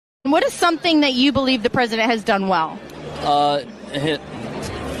What is something that you believe the president has done well?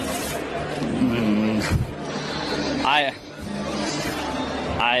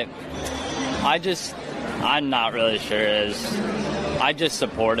 I'm not really sure. I just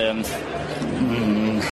support him.